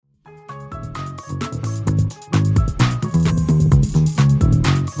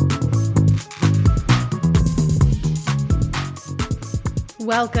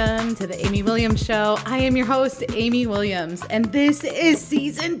Welcome to the Amy Williams Show. I am your host, Amy Williams, and this is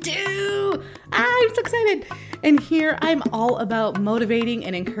season 2. I'm so excited. And here I'm all about motivating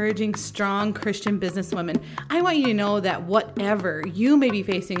and encouraging strong Christian businesswomen. I want you to know that whatever you may be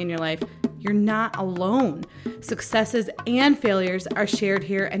facing in your life, you're not alone. Successes and failures are shared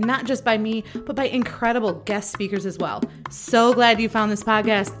here, and not just by me, but by incredible guest speakers as well. So glad you found this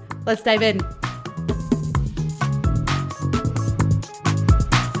podcast. Let's dive in.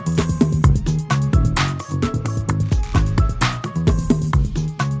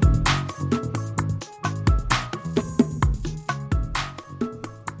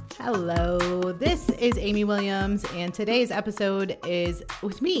 Hello, this is Amy Williams, and today's episode is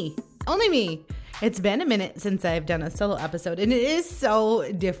with me, only me. It's been a minute since I've done a solo episode, and it is so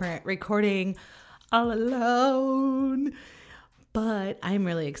different recording all alone. But I'm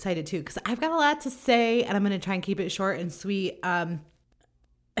really excited too, because I've got a lot to say, and I'm going to try and keep it short and sweet.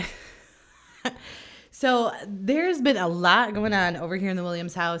 So there's been a lot going on over here in the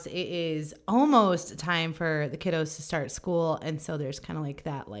Williams house. It is almost time for the kiddos to start school. And so there's kind of like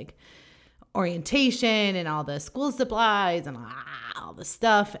that, like orientation and all the school supplies and all the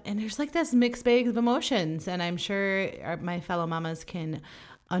stuff. And there's like this mixed bag of emotions. And I'm sure my fellow mamas can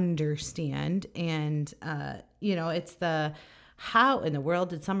understand. And, it's the how in the world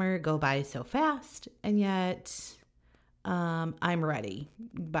did summer go by so fast? And yet I'm ready.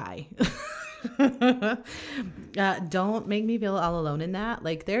 Bye. Don't make me feel all alone in that.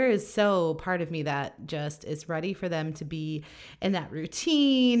 Like, there is so part of me that just is ready for them to be in that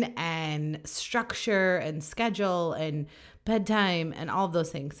routine and structure and schedule and bedtime and all of those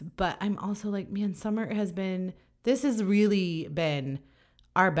things. But I'm also like, man, this has really been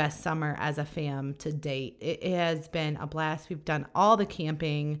our best summer as a fam to date. It has been a blast. We've done all the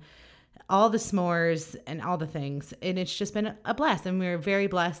camping, all the s'mores and all the things. And it's just been a blast. And we're very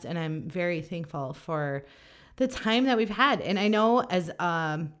blessed. And I'm very thankful for the time that we've had. And I know as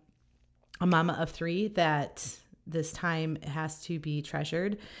a mama of 3 that this time has to be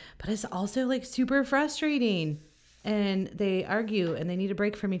treasured, but it's also like super frustrating. And they argue and they need a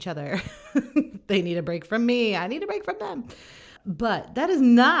break from each other. They need a break from me. I need a break from them. But that is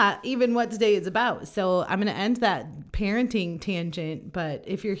not even what today is about. So I'm going to end that parenting tangent. But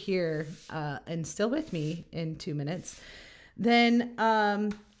if you're here and still with me in 2 minutes, then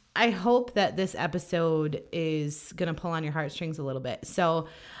I hope that this episode is going to pull on your heartstrings a little bit. So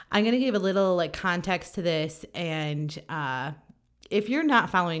I'm going to give a little like context to this. And if you're not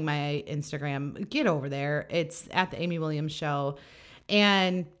following my Instagram, get over there. It's at the Amy Williams Show.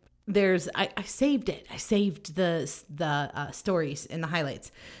 And I saved it. I saved the stories and the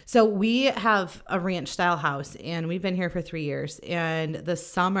highlights. So we have a ranch style house and we've been here for 3 years. And the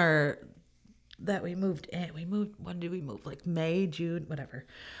summer that we moved in, when did we move? Like May, June, whatever.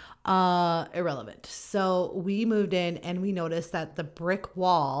 Irrelevant. So we moved in and we noticed that the brick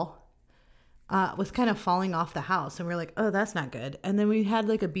wall was kind of falling off the house. And we were like, oh, that's not good. And then we had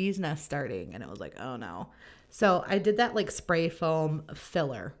like a bee's nest starting and it was like, oh no. So I did that like spray foam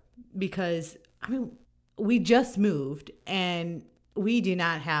filler. Because, we just moved and we do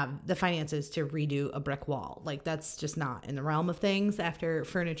not have the finances to redo a brick wall. Like, that's just not in the realm of things after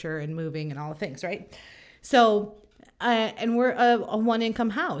furniture and moving and all the things, right? So, and we're a one-income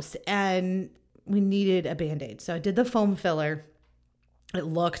house and we needed a Band-Aid. So I did the foam filler. It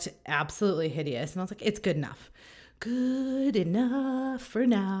looked absolutely hideous. And I was like, it's good enough. Good enough for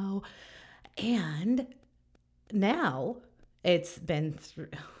now. And now it's been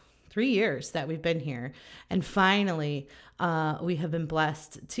 3 years that we've been here. And finally, we have been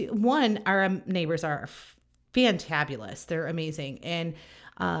blessed to, our neighbors are fantabulous. They're amazing. And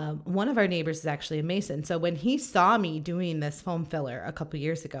one of our neighbors is actually a Mason. So when he saw me doing this foam filler a couple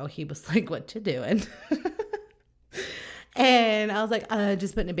years ago, he was like, what you doing? And I was like,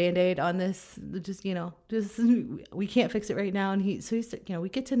 just putting a Band-Aid on this, we can't fix it right now. And he said, we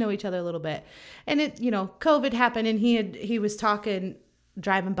get to know each other a little bit. And COVID happened and he was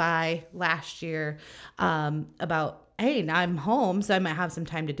driving by last year about, hey, now I'm home, so I might have some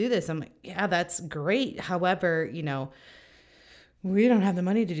time to do this. I'm like, yeah, that's great. However, we don't have the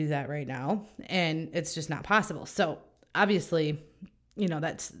money to do that right now, and it's just not possible. So obviously,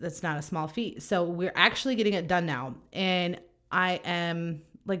 that's not a small feat. So we're actually getting it done now, and I am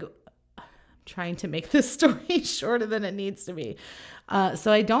like trying to make this story shorter than it needs to be.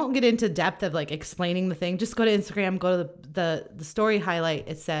 So I don't get into depth of like explaining the thing. Just go to Instagram, go to the story highlight.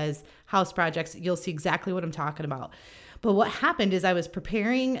 It says house projects. You'll see exactly what I'm talking about. But what happened is I was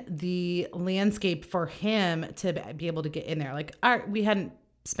preparing the landscape for him to be able to get in there. Like we hadn't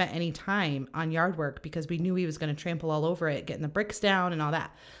spent any time on yard work because we knew he was going to trample all over it, getting the bricks down and all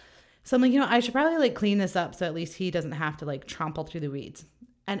that. So I'm like, I should probably like clean this up so at least he doesn't have to like trample through the weeds.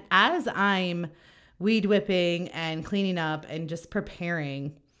 And as I'm weed whipping and cleaning up and just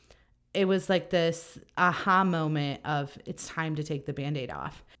preparing, it was like this aha moment of it's time to take the Band-Aid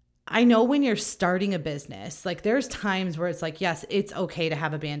off. I know when you're starting a business, like there's times where it's like, yes, it's okay to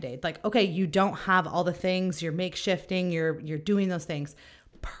have a Band-Aid. Like, okay, you don't have all the things, you're makeshifting, you're doing those things.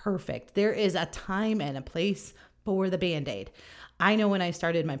 Perfect. There is a time and a place for the Band-Aid. I know when I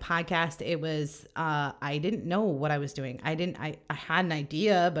started my podcast, it was, I didn't know what I was doing. I had an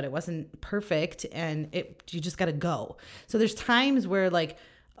idea, but it wasn't perfect and you just got to go. So there's times where like,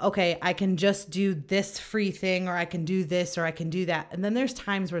 okay, I can just do this free thing, or I can do this, or I can do that. And then there's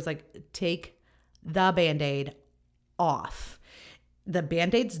times where it's like, take the Band-Aid off. The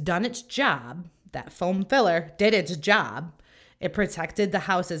Band-Aid's done its job. That foam filler did its job. It protected the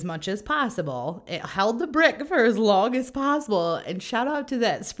house as much as possible. It held the brick for as long as possible. And shout out to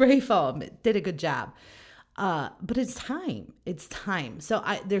that spray foam. It did a good job. But it's time. It's time. So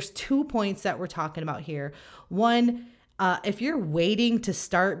there's 2 points that we're talking about here. One, if you're waiting to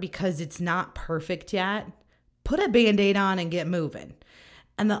start because it's not perfect yet, put a Band-Aid on and get moving.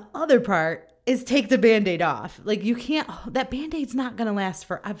 And the other part is take the Band-Aid off. Like that Band-Aid's not going to last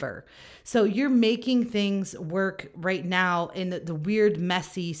forever. So you're making things work right now in the weird,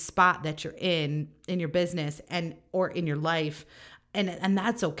 messy spot that you're in your business or in your life. And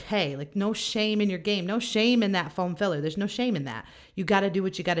that's okay. Like no shame in your game, no shame in that foam filler. There's no shame in that. You got to do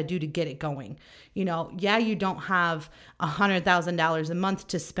what you got to do to get it going. Yeah, you don't have $100,000 a month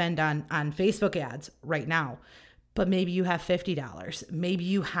to spend on Facebook ads right now, but maybe you have $50. Maybe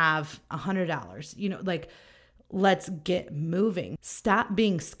you have $100. Like let's get moving. Stop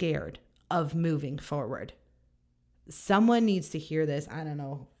being scared of moving forward. Someone needs to hear this. I don't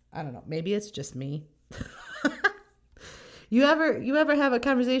know. Maybe it's just me. You ever have a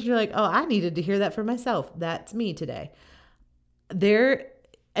conversation, you're like, oh, I needed to hear that for myself. That's me today.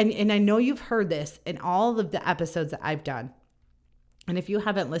 And I know you've heard this in all of the episodes that I've done. And if you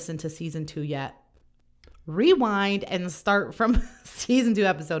haven't listened to season 2 yet, rewind and start from season 2,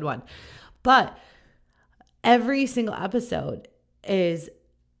 episode 1. But every single episode is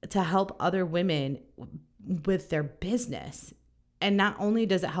to help other women with their business. And not only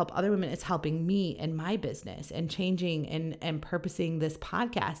does it help other women, it's helping me and my business and changing and purposing this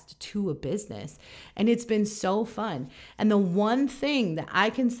podcast to a business. And it's been so fun. And the one thing that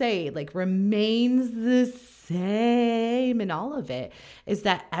I can say like remains the same in all of it is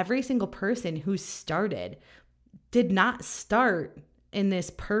that every single person who started did not start in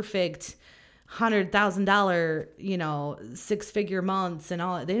this perfect $100,000, 6-figure months and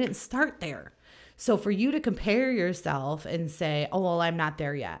all. They didn't start there. So for you to compare yourself and say, oh, well, I'm not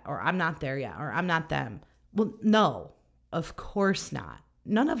there yet, or I'm not there yet, or I'm not them. Well, no, of course not.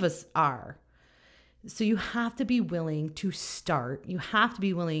 None of us are. So you have to be willing to start. You have to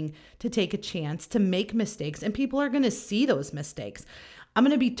be willing to take a chance to make mistakes, and people are going to see those mistakes. I'm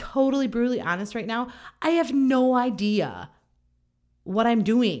going to be totally brutally honest right now. I have no idea what I'm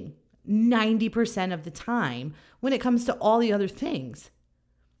doing 90% of the time when it comes to all the other things.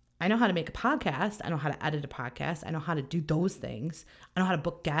 I know how to make a podcast. I know how to edit a podcast. I know how to do those things. I know how to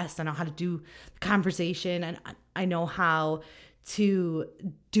book guests. I know how to do conversation. And I know how to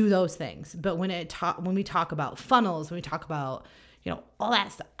do those things. But when we talk about funnels, when we talk about, all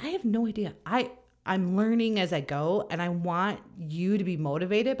that stuff, I have no idea. I'm learning as I go, and I want you to be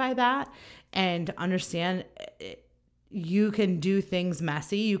motivated by that and understand you can do things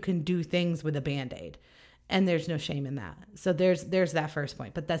messy. You can do things with a Band-Aid. And there's no shame in that. So there's that first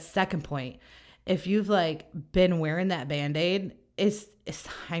point. But that second point, if you've been wearing that Band-Aid, it's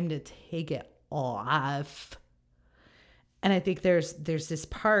time to take it off. And I think there's this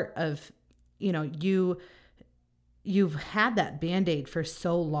part of, you've had that Band-Aid for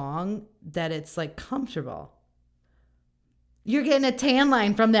so long that it's comfortable. You're getting a tan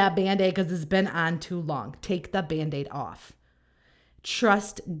line from that Band-Aid because it's been on too long. Take the Band-Aid off.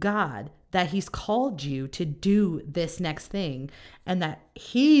 Trust God that he's called you to do this next thing and that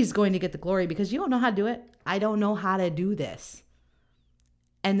he's going to get the glory because you don't know how to do it. I don't know how to do this.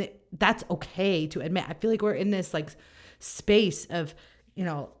 And that's okay to admit. I feel like we're in this space of,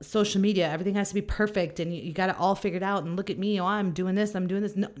 social media. Everything has to be perfect and you got it all figured out. And look at me. Oh, I'm doing this.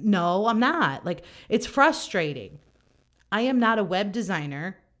 No, I'm not. It's frustrating. I am not a web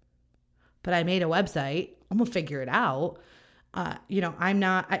designer, but I made a website. I'm going to figure it out. I'm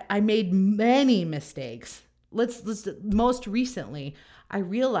not, I made many mistakes. Most recently, I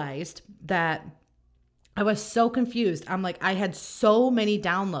realized that I was so confused. I'm like, I had so many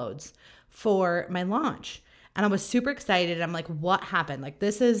downloads for my launch. And I was super excited. I'm like, what happened? Like,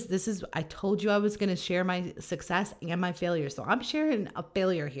 this is, I told you I was going to share my success and my failure. So I'm sharing a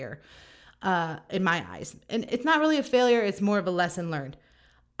failure here, in my eyes. And it's not really a failure. It's more of a lesson learned.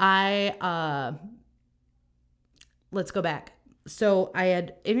 Let's go back. So I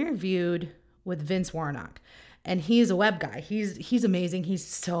had interviewed with Vince Warnock, and he's a web guy. He's amazing. He's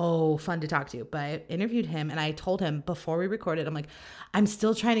so fun to talk to. But I interviewed him, and I told him before we recorded, I'm like, I'm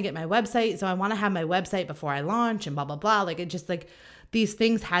still trying to get my website. So I want to have my website before I launch and blah, blah, blah. Like, it just like these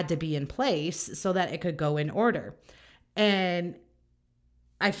things had to be in place so that it could go in order. And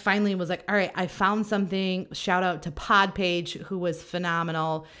I finally was like, all right, I found something. Shout out to Podpage, who was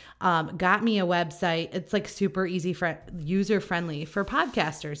phenomenal. Got me a website. It's like super easy, user friendly for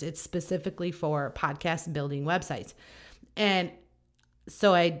podcasters. It's specifically for podcast building websites. And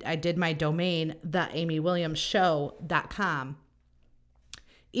so I did my domain, theamywilliamsshow.com.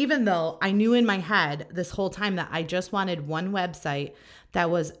 Even though I knew in my head this whole time that I just wanted one website that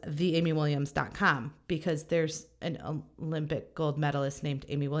was theamywilliams.com, because there's an Olympic gold medalist named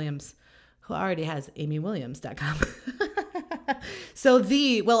Amy Williams who already has amywilliams.com. So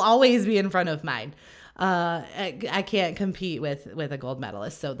the will always be in front of mine. I can't compete with a gold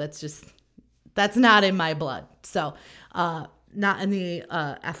medalist. So that's not in my blood. So not in the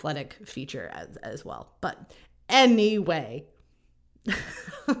athletic feature as well. But anyway,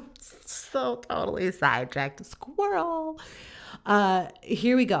 so totally sidetracked. Squirrel.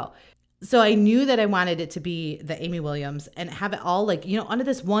 Here we go. So I knew that I wanted it to be the Amy Williams and have it all like, under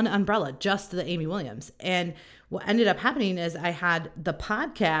this one umbrella, just the Amy Williams. And what ended up happening is I had the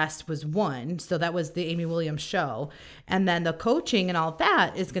podcast was one. So that was the Amy Williams show. And then the coaching and all of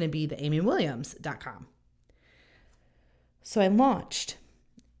that is going to be the amywilliams.com. So I launched.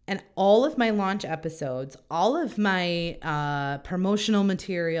 And all of my launch episodes, all of my promotional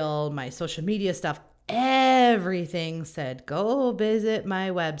material, my social media stuff, everything said, go visit my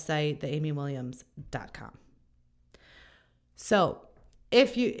website, theamywilliams.com. So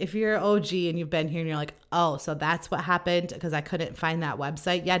if you're an OG and you've been here and you're like, oh, so that's what happened because I couldn't find that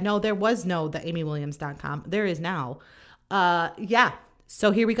website. Yeah, no, there was no theamywilliams.com. There is now. Yeah.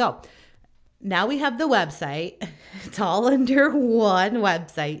 So here we go. Now we have the website. It's all under one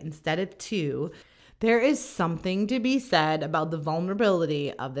website instead of two. There is something to be said about the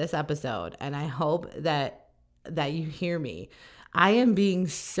vulnerability of this episode, and I hope that you hear me. I am being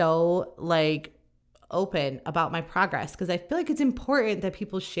so open about my progress because I feel like it's important that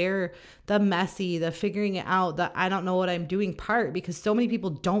people share the messy, the figuring it out, the I don't know what I'm doing part, because so many people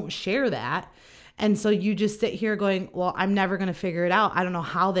don't share that. And so you just sit here going, well, I'm never going to figure it out. I don't know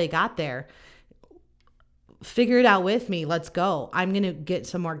how they got there. Figure it out with me. Let's go. I'm going to get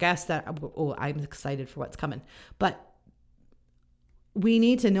some more guests I'm excited for what's coming. But we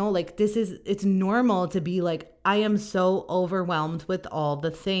need to know it's normal to be like, I am so overwhelmed with all the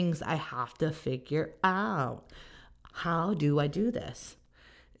things I have to figure out. How do I do this?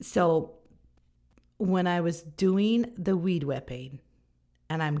 So when I was doing the weed whipping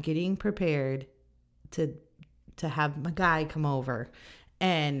and I'm getting prepared to have my guy come over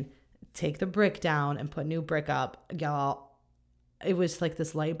and take the brick down and put new brick up, y'all, it was like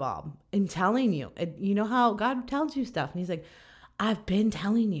this light bulb and telling you, you know how God tells you stuff. And he's like, I've been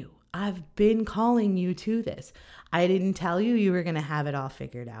telling you, I've been calling you to this. I didn't tell you were going to have it all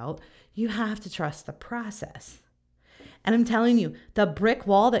figured out. You have to trust the process. And I'm telling you, the brick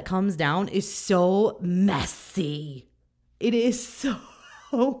wall that comes down is so messy. It is so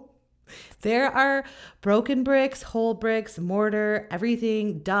there are broken bricks, whole bricks, mortar,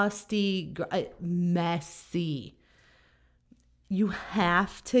 everything dusty, messy. You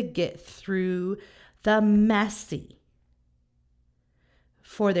have to get through the messy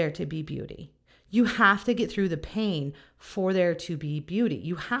for there to be beauty. You have to get through the pain for there to be beauty.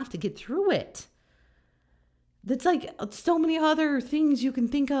 You have to get through it. That's like so many other things you can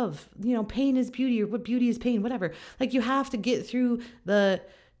think of. Pain is beauty, or what beauty is pain, whatever. Like, you have to get through the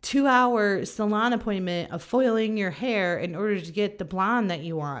 2-hour salon appointment of foiling your hair in order to get the blonde that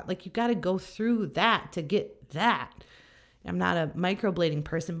you want. Like, you got to go through that to get that. I'm not a microblading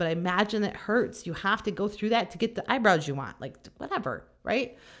person, but I imagine it hurts. You have to go through that to get the eyebrows you want, like whatever,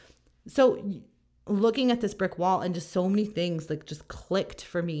 right? So looking at this brick wall and just so many things just clicked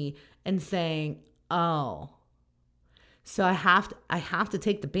for me and saying, oh, so I have to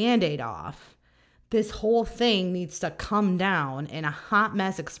take the Band-Aid off. This whole thing needs to come down in a hot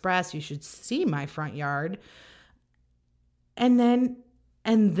mess express. You should see my front yard. And then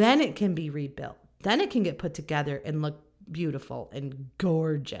it can be rebuilt. Then it can get put together and look beautiful and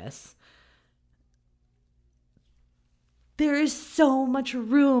gorgeous. There is so much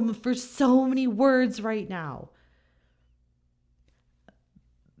room for so many words right now.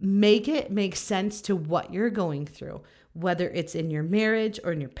 Make it make sense to what you're going through, whether it's in your marriage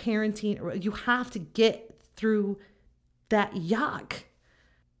or in your parenting, or you have to get through that yuck.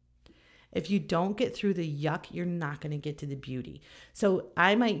 If you don't get through the yuck, you're not going to get to the beauty. So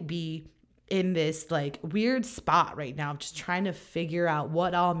I might be in this like weird spot right now, just trying to figure out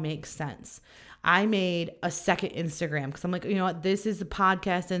what all makes sense. I made a second Instagram because I'm like, you know what? This is the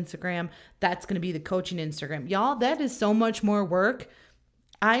podcast Instagram. That's going to be the coaching Instagram. Y'all, that is so much more work.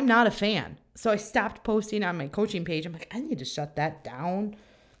 I'm not a fan. So I stopped posting on my coaching page. I'm like, I need to shut that down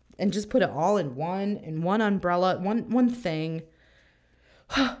and just put it all in one umbrella, one thing.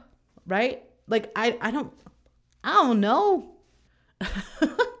 Right? Like I don't know.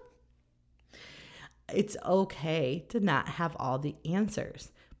 It's okay to not have all the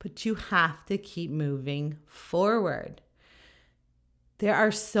answers, but you have to keep moving forward. There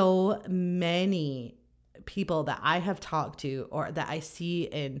are so many people that I have talked to or that I see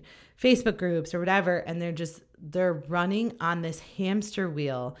in Facebook groups or whatever, and they're running on this hamster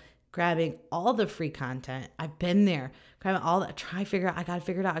wheel, grabbing all the free content. I've been there, grabbing all that, I got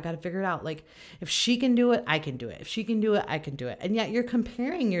to figure it out. Like, if she can do it, I can do it. If she can do it, I can do it. And yet you're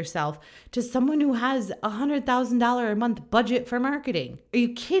comparing yourself to someone who has $100,000 a month budget for marketing. Are you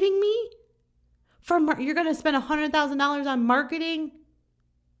kidding me? You're going to spend $100,000 on marketing?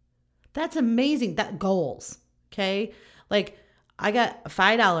 That's amazing. That goals. Okay. Like, I got a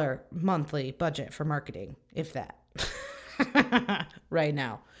 $5 monthly budget for marketing, if that, right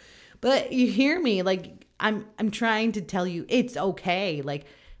now. But you hear me, like, I'm trying to tell you it's okay. Like,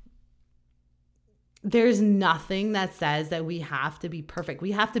 there's nothing that says that we have to be perfect.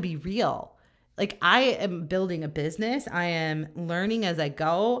 We have to be real. Like, I am building a business. I am learning as I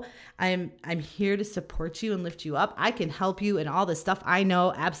go. I'm here to support you and lift you up. I can help you in all the stuff I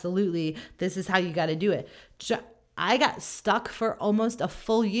know. Absolutely. This is how you got to do it. I got stuck for almost a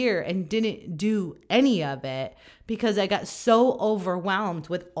full year and didn't do any of it because I got so overwhelmed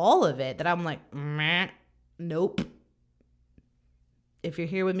with all of it that I'm like, nope. If you're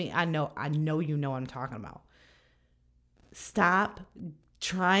here with me, I know you know what I'm talking about. Stop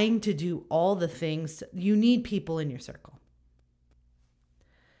trying to do all the things. You need people in your circle.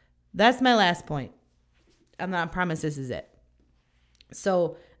 That's my last point. I promise this is it.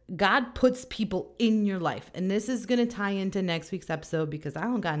 So God puts people in your life. And this is going to tie into next week's episode because I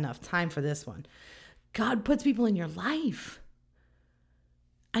don't got enough time for this one. God puts people in your life.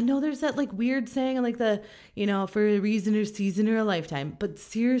 I know there's that like weird saying like for a reason or season or a lifetime. But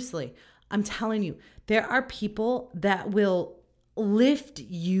seriously, I'm telling you, there are people that will lift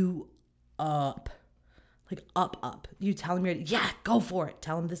you up. Like up. You tell them, yeah, go for it.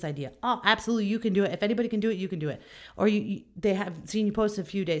 Tell them this idea. Oh, absolutely, you can do it. If anybody can do it, you can do it. Or they have seen you post in a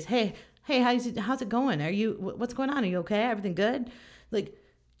few days. Hey, how's it going? What's going on? Are you okay? Everything good? Like,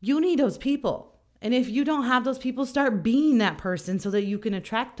 you need those people. And if you don't have those people, start being that person so that you can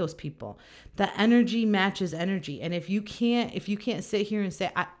attract those people. That energy matches energy. And if you can't sit here and say,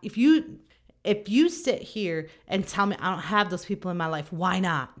 if you sit here and tell me I don't have those people in my life, why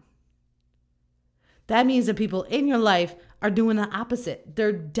not? That means the people in your life are doing the opposite.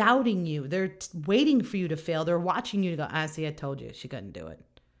 They're doubting you. They're waiting for you to fail. They're watching you to go, see, I told you she couldn't do it.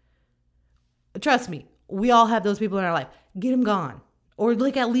 Trust me, we all have those people in our life. Get them gone. Or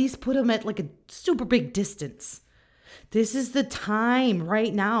like at least put them at like a super big distance. This is the time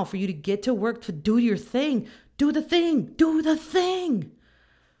right now for you to get to work, to do your thing. Do the thing. Do the thing.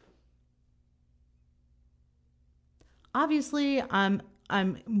 Obviously, I'm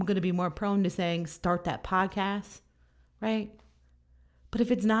going to be more prone to saying start that podcast, right? But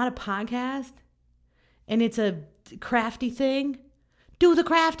if it's not a podcast and it's a crafty thing, do the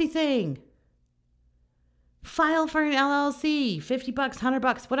crafty thing. File for an LLC, $50,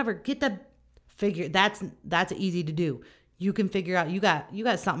 $100, whatever. Get the figure. That's easy to do. You can figure out, you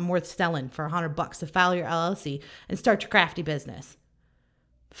got something worth selling for $100 to file your LLC and start your crafty business.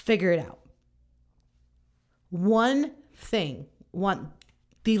 Figure it out.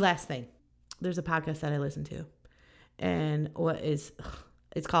 The last thing. There's a podcast that I listen to. And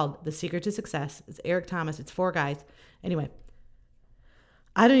it's called The Secret to Success. It's Eric Thomas. It's 4 guys. Anyway,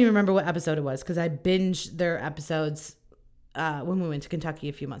 I don't even remember what episode it was because I binged their episodes when we went to Kentucky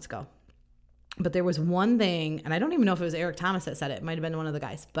a few months ago. But there was one thing, and I don't even know if it was Eric Thomas that said it. It might have been one of the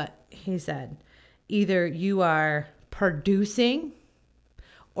guys. But he said, either you are producing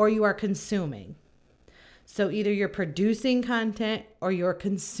or you are consuming. So either you're producing content or you're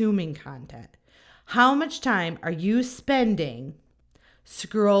consuming content. How much time are you spending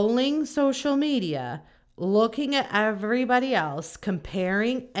scrolling social media, looking at everybody else,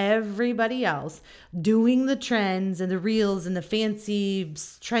 comparing everybody else, doing the trends and the reels and the fancy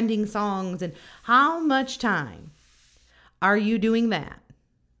trending songs, and how much time are you doing that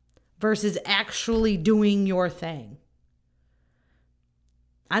versus actually doing your thing?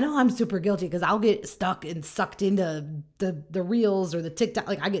 I know I'm super guilty because I'll get stuck and sucked into the reels or the TikTok.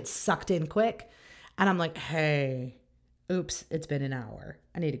 Like I get sucked in quick and I'm like, hey, oops, it's been an hour.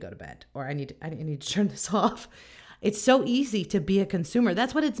 I need to go to bed, or I need to turn this off. It's so easy to be a consumer.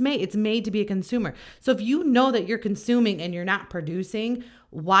 That's what it's made. It's made to be a consumer. So if you know that you're consuming and you're not producing,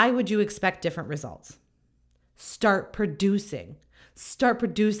 why would you expect different results? Start producing. Start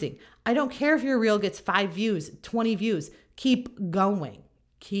producing. I don't care if your reel gets 5 views, 20 views. Keep going.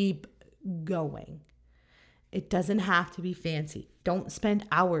 Keep going. It doesn't have to be fancy. Don't spend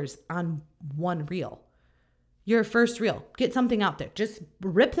hours on one reel. Your first reel, get something out there. Just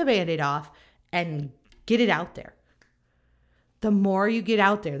rip the Band-Aid off and get it out there. The more you get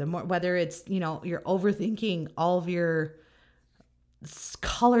out there, the more, whether it's, you're overthinking all of your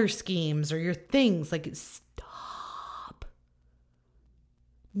color schemes or your things, like stop.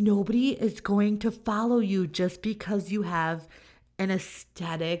 Nobody is going to follow you just because you have an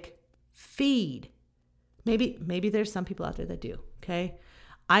aesthetic feed. Maybe there's some people out there that do, okay?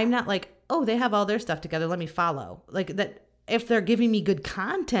 I'm not like, oh, they have all their stuff together, let me follow. Like that, if they're giving me good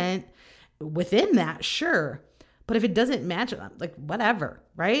content within that, sure. But if it doesn't match, like whatever,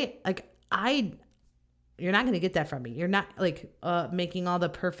 right? Like you're not going to get that from me. You're not like making all the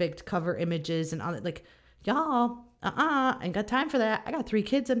perfect cover images and all that. Like, y'all, I ain't got time for that. I got 3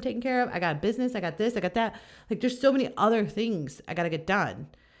 kids I'm taking care of. I got a business. I got this. I got that. Like there's so many other things I got to get done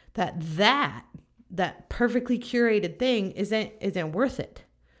that perfectly curated thing isn't worth it.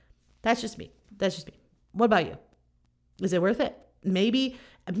 That's just me. What about you? Is it worth it? Maybe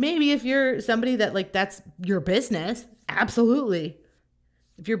if you're somebody that like that's your business, absolutely.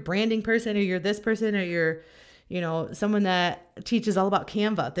 If you're a branding person or you're this person or you're, someone that teaches all about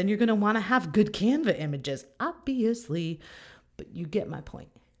Canva, then you're going to want to have good Canva images, obviously. But you get my point.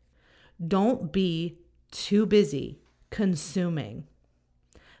 Don't be too busy consuming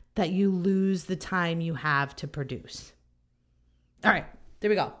that you lose the time you have to produce. All right, there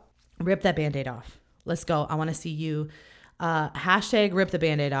we go. Rip that Band-Aid off. Let's go. I want to see you. Hashtag rip the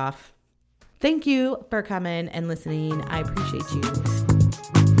Band-Aid off. Thank you for coming and listening. I appreciate you.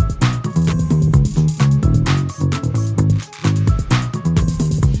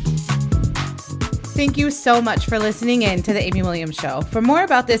 Thank you so much for listening in to The Amy Williams Show. For more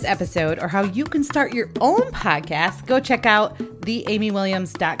about this episode or how you can start your own podcast, go check out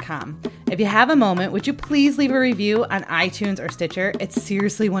theamywilliams.com. If you have a moment, would you please leave a review on iTunes or Stitcher? It's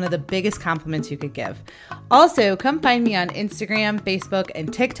seriously one of the biggest compliments you could give. Also, come find me on Instagram, Facebook,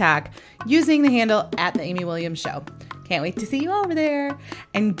 and TikTok using the handle @theamywilliamsshow. Can't wait to see you over there.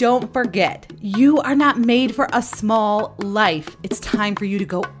 And don't forget, you are not made for a small life. It's time for you to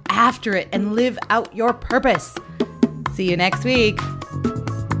go after it and live out your purpose. See you next week.